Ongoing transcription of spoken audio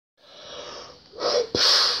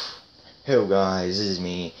Hello guys, this is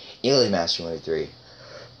me, Alien Master 103.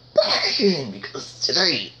 Back again because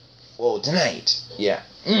tonight,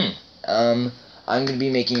 I'm gonna be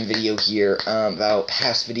making a video here about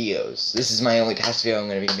past videos. This is my only past video I'm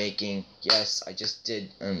gonna be making. Yes, I just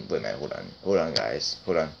did. Wait a minute, hold on, guys,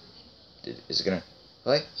 hold on. Is it gonna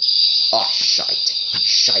play? Oh,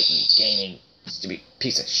 shite, you gaming stupid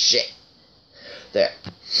piece of shit. There.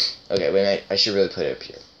 Okay, wait a minute. I should really put it up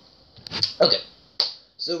here. Okay.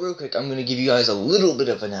 So real quick, I'm gonna give you guys a little bit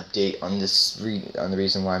of an update on this. On the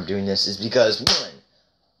reason why I'm doing this is because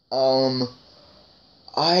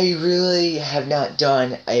I really have not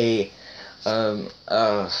done a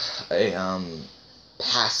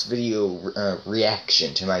past video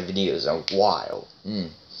reaction to my videos in a while.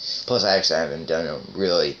 Plus, I actually haven't done them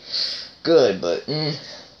really good, but and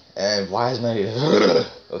why is my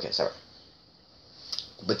okay? Sorry.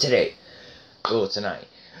 But tonight,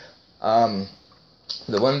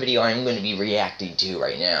 the one video I'm going to be reacting to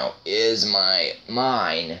right now is my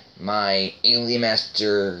Alien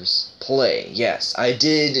Masters play. Yes, I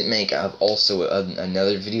did make also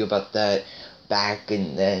another video about that back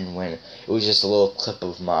and then when it was just a little clip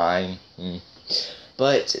of mine.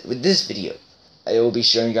 But with this video, I will be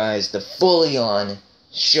showing you guys the fully on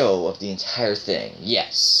show of the entire thing.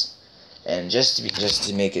 Yes, and just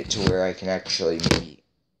to make it to where I can actually to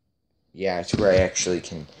where I actually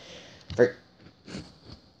can.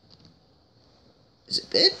 Is it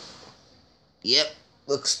good? Yep,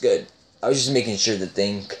 looks good. I was just making sure the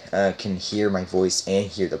thing can hear my voice and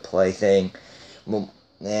hear the play thing. Well,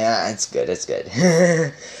 yeah, it's good,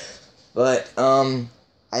 But,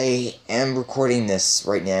 I am recording this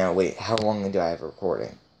right now. Wait, how long do I have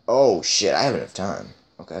recording? Oh, shit, I have enough time.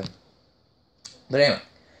 Okay. But anyway,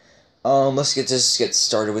 let's get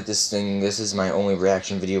started with this thing. This is my only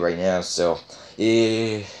reaction video right now, so,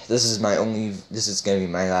 this is gonna be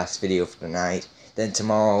my last video for tonight. Then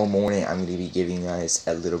tomorrow morning, I'm going to be giving you guys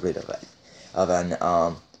a little bit of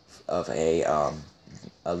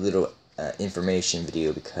a little information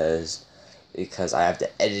video because I have to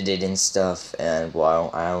edit it and stuff, and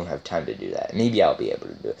well, I don't have time to do that. Maybe I'll be able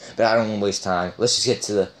to do it, but I don't want to waste time. Let's just get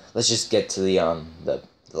to the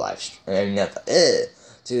live stream,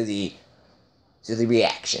 to the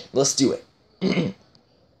reaction. Let's do it.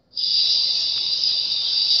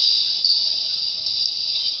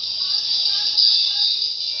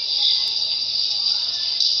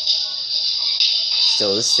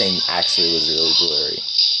 So this thing actually was really blurry.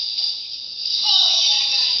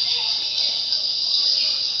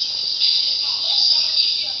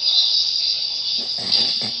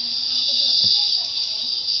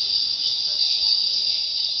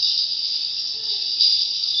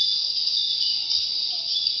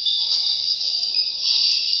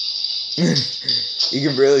 You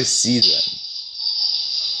can barely see them.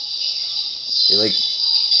 You're like.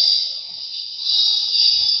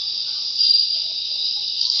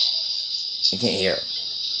 You can't hear.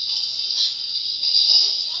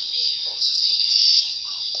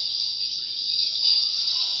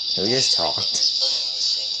 Have we just talked?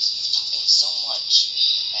 So much.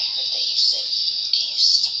 I heard that you said, "Can you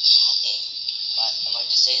stop talking?" But I'd like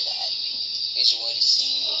to say that. Is your way to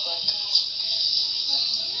see me real quick?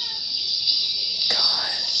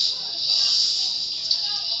 God.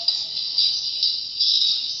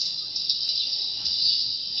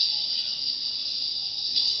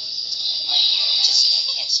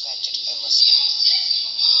 Scratch it and listen.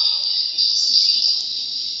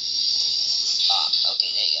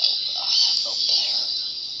 Okay, there you go. That felt better.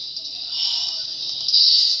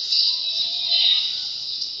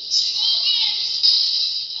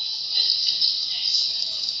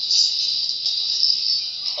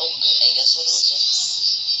 Oh, and guess what,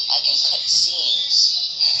 Elizabeth? I can cut scenes.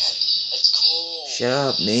 That's cool. Shut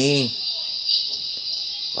up, me.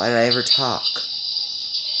 Why did I ever talk?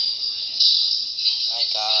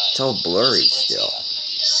 It's all blurry still.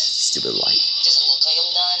 Stupid light. Does it look like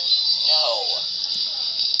I'm done? No.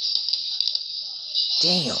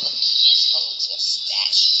 Damn. This one looks like a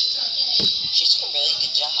statue. She's doing a really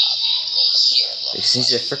good job. Well, from here, it looks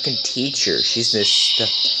She's a freaking teacher. She's the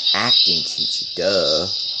acting teacher. Duh.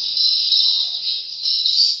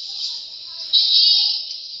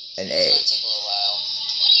 An A. It's gonna take a little while.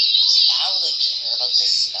 I don't really care about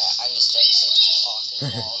this. I'm just actually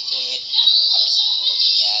talking while I'm doing it. I'm just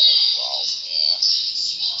looking at it while, yeah.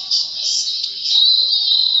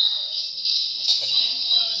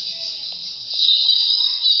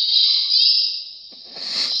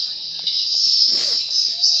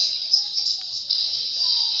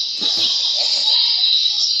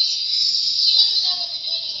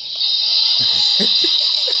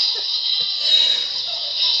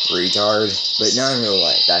 retard, but not in real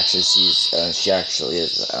life. Actually, she actually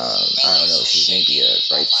is. I don't know. She's maybe a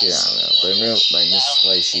bright student. I don't know. But in this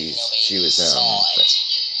play, she was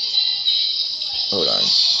hold on.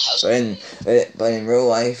 But in real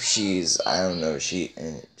life, she's, I don't know.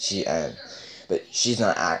 But she's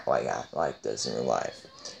not act like this in real life.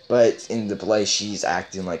 But in the play, she's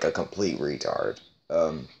acting like a complete retard.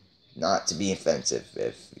 Not to be offensive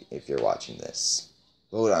if you're watching this.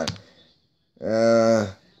 Hold on.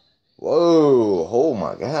 Whoa, oh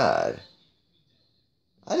my god.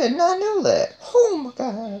 I did not know that. Oh my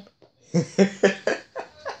god.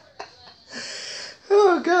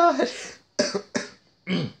 Oh god.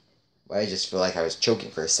 I just feel like I was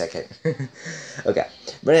choking for a second. Okay,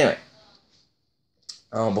 but anyway.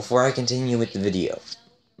 Before I continue with the video,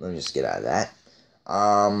 let me just get out of that.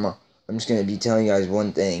 I'm just gonna be telling you guys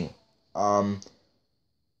one thing.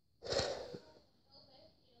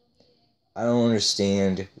 I don't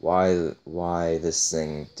understand why this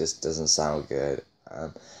thing just doesn't sound good.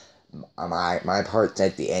 My part's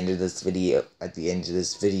at the end of this video.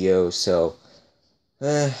 So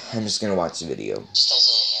I'm just gonna watch the video. Just a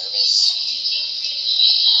little nervous.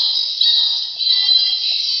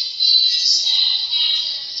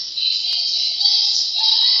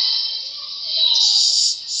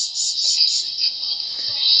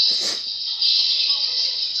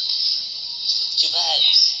 Too bad.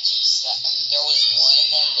 There was one of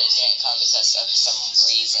them that didn't come because of some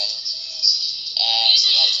reason, and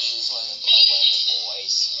we had to use one of the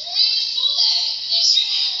boys.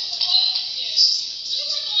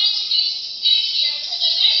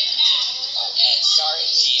 Oh, and sorry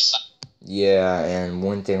if Yeah, and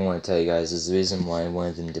one thing I want to tell you guys is the reason why one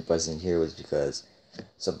of them wasn't here was because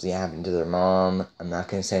something happened to their mom. I'm not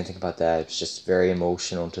gonna say anything about that. It's just very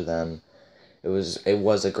emotional to them. It was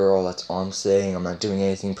a girl. That's all I'm saying. I'm not doing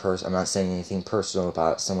anything I'm not saying anything personal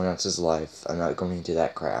about someone else's life. I'm not going into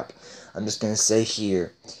that crap. I'm just gonna say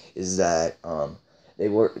here is that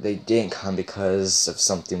they didn't come because of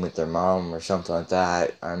something with their mom or something like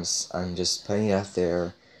that. I'm just putting it out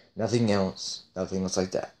there. Nothing else. Nothing else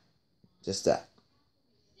like that. Just that.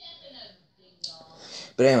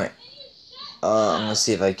 But anyway, I'm gonna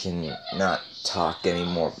see if I can not talk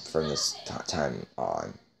anymore from this time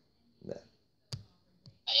on.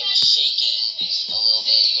 I am shaking a little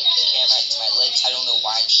bit with the camera to my legs. I don't know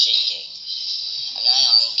why I'm shaking. I'm not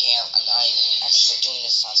on camera. I'm not even actually doing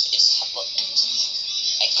this on public.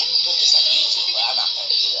 I could put this on YouTube, but I'm not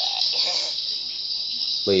gonna do that.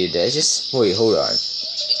 Wait, hold on.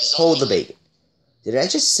 Hold the bait. Did I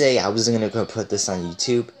just say I wasn't gonna go put this on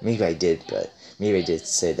YouTube? Maybe I did, but maybe I did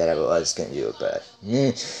say that I was gonna do it, but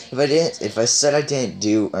if I said I didn't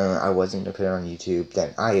do, I wasn't gonna put it on YouTube,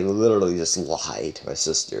 then I literally just lied to my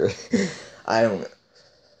sister. I don't.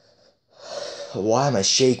 Why am I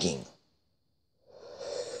shaking?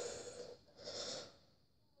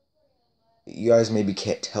 You guys maybe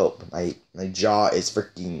can't tell, but my jaw is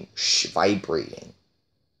freaking vibrating.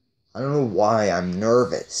 I don't know why I'm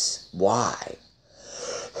nervous. Why?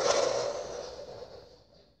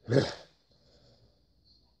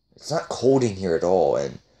 It's not cold in here at all,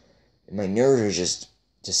 and my nerves are just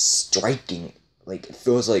striking. Like, it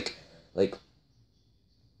feels like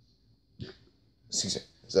excuse me,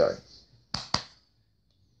 sorry.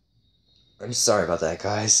 I'm sorry about that,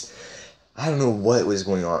 guys. I don't know what is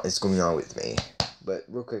going on with me. But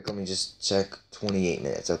real quick, let me just check 28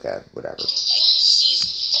 minutes. Okay, whatever. I can see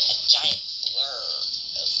a giant blur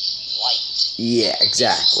of white. Yeah,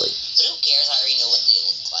 exactly. But who cares? I already know what they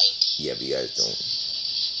look like. Yeah, but you guys don't.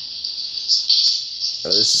 Oh,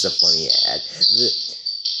 this is a funny ad.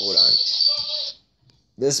 Hold on.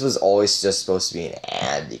 This was always just supposed to be an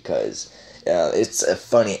ad because it's a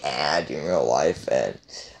funny ad in real life, and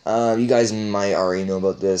you guys might already know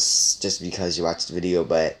about this just because you watched the video,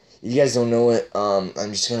 but if you guys don't know it, I'm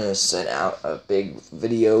just gonna send out a big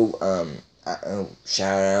video,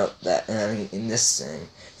 shout out that, in this thing,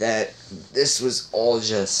 that this was all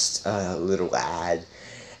just a little ad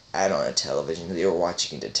on a television that they were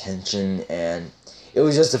watching in detention, and it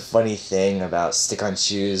was just a funny thing about stick-on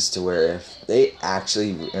shoes, to where if they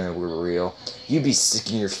actually were real, you'd be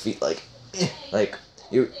sticking your feet like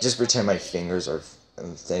you just pretend my fingers are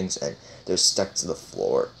things and they're stuck to the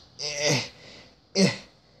floor.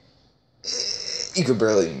 You could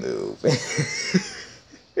barely move.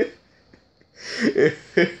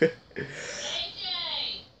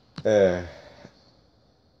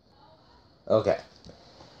 Okay.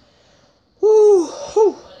 Woo.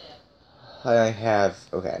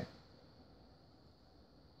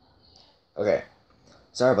 Okay.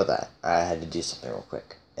 Sorry about that. I had to do something real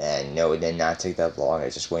quick. And no, it did not take that long. I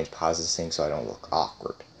just went to pause this thing so I don't look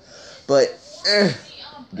awkward. But,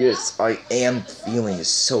 yes, I am feeling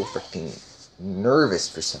so freaking nervous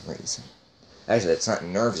for some reason. Actually, it's not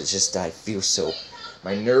nerves, it's just that I feel so...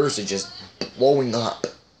 My nerves are just blowing up.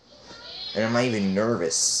 And I'm not even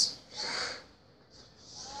nervous.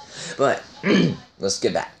 But, let's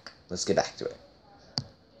get back. Let's get back to it.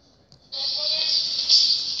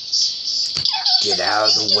 Get out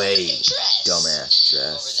of the way, dumbass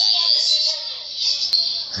dress.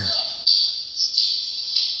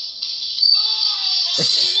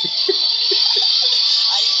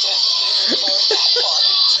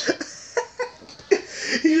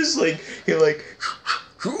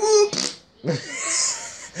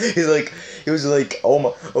 He was like, oh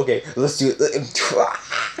my, okay, let's do it.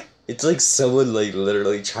 It's like someone like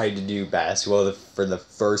literally tried to do basketball for the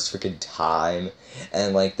first freaking time,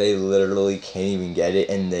 and like they literally can't even get it,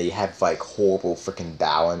 and they have like horrible freaking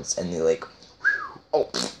balance, and they like, oh,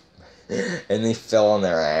 and they fell on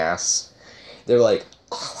their ass. They're like,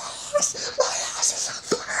 oh, my ass is on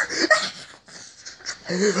fire.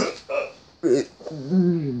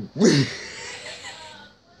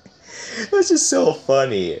 That's just so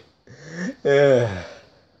funny.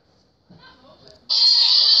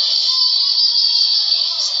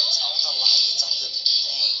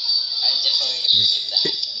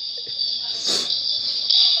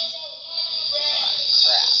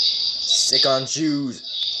 Stick on shoes.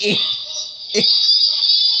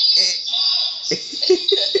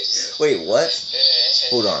 Wait, what?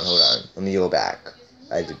 Hold on. Let me go back.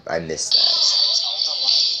 I missed that.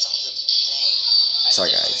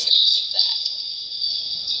 Sorry, guys.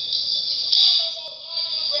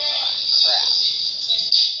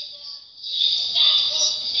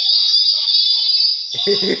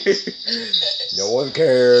 No one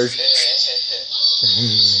cares.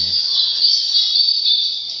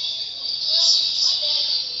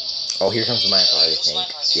 Oh, here comes my part, I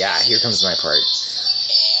think. Yeah, here comes my part.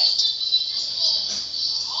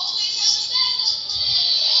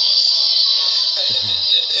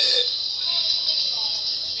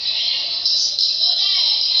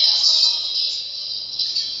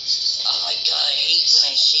 Oh my god, I hate when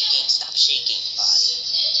I'm shaking. Stop shaking, body.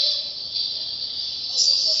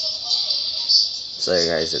 Sorry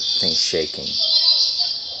guys, that thing's shaking.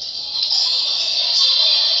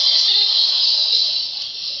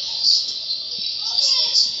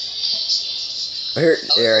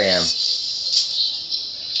 Here I am.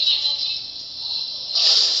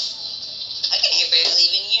 I can barely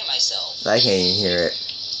even hear myself. I can't even hear it.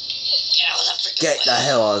 Get out of the freaking Get the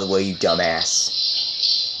hell out of the way, you dumbass.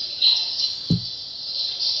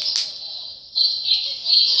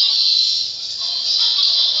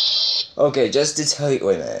 Okay, just to tell you,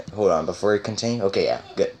 wait a minute, hold on, before I continue, okay, yeah,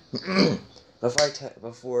 good.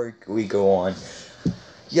 Before we go on,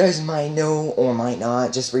 you guys might know or might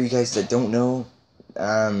not, just for you guys that don't know,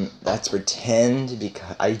 that's pretend,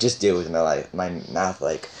 because I just did it with my mouth,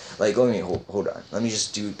 like, let me, hold on, let me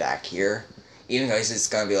just do it back here, even guys, it's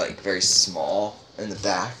gonna be, like, very small in the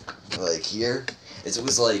back, like, here, it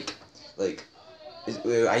was, like,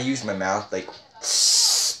 I used my mouth, like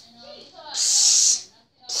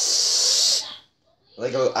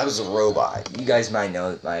I was a robot. You guys might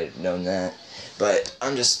have known that, but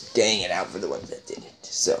I'm just getting it out for the ones that didn't.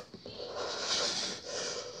 So,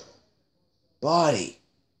 body,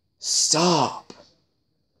 stop.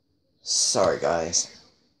 Sorry, guys.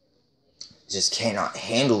 Just cannot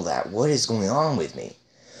handle that. What is going on with me?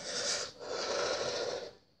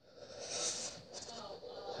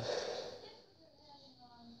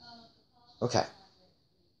 Okay.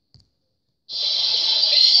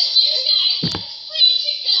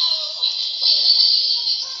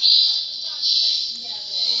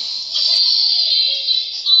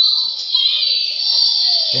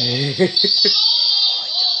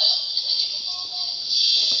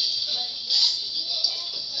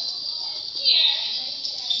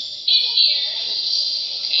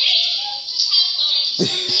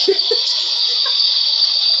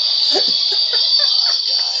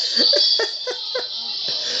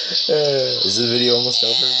 Is the video almost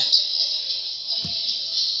over?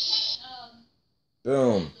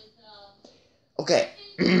 Boom. Okay.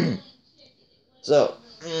 So,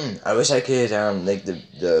 I wish I could make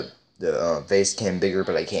the face cam bigger,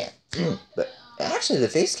 but I can't. But actually, the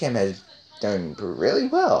face cam has done really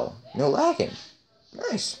well. No lagging.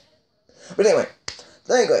 Nice. But anyway,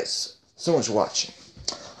 thank you guys so much for watching.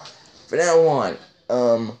 From now on,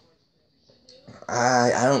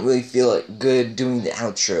 I don't really feel like good doing the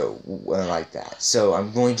outro like that, so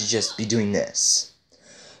I'm going to just be doing this.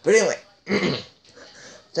 But anyway,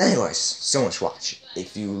 thank you guys so much for watching.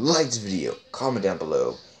 If you liked the video, comment down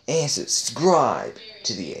below, and subscribe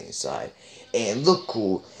to the inside, and look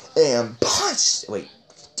cool, and punch. Wait,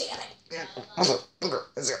 damn it.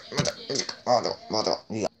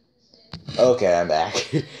 Okay, I'm back.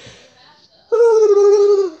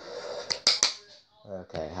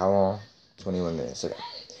 Okay, how long? 21 minutes, okay.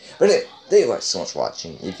 But anyway, thank you guys so much for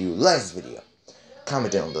watching. If you like this video,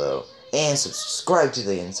 comment down below, and subscribe to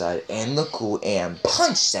the inside, and look cool, and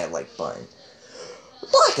punch that like button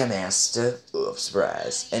like a master of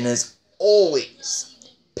surprise. And as always,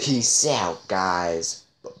 peace out, guys.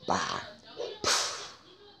 Bye-bye.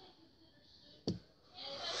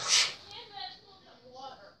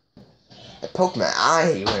 I poked my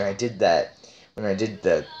eye when I did that. When I did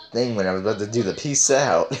the thing when I was about to do the peace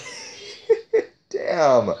out.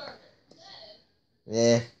 Damn.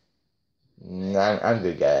 Yeah. I'm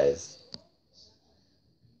good, guys.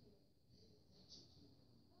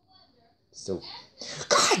 So,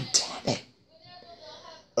 God damn it.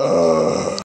 Ugh.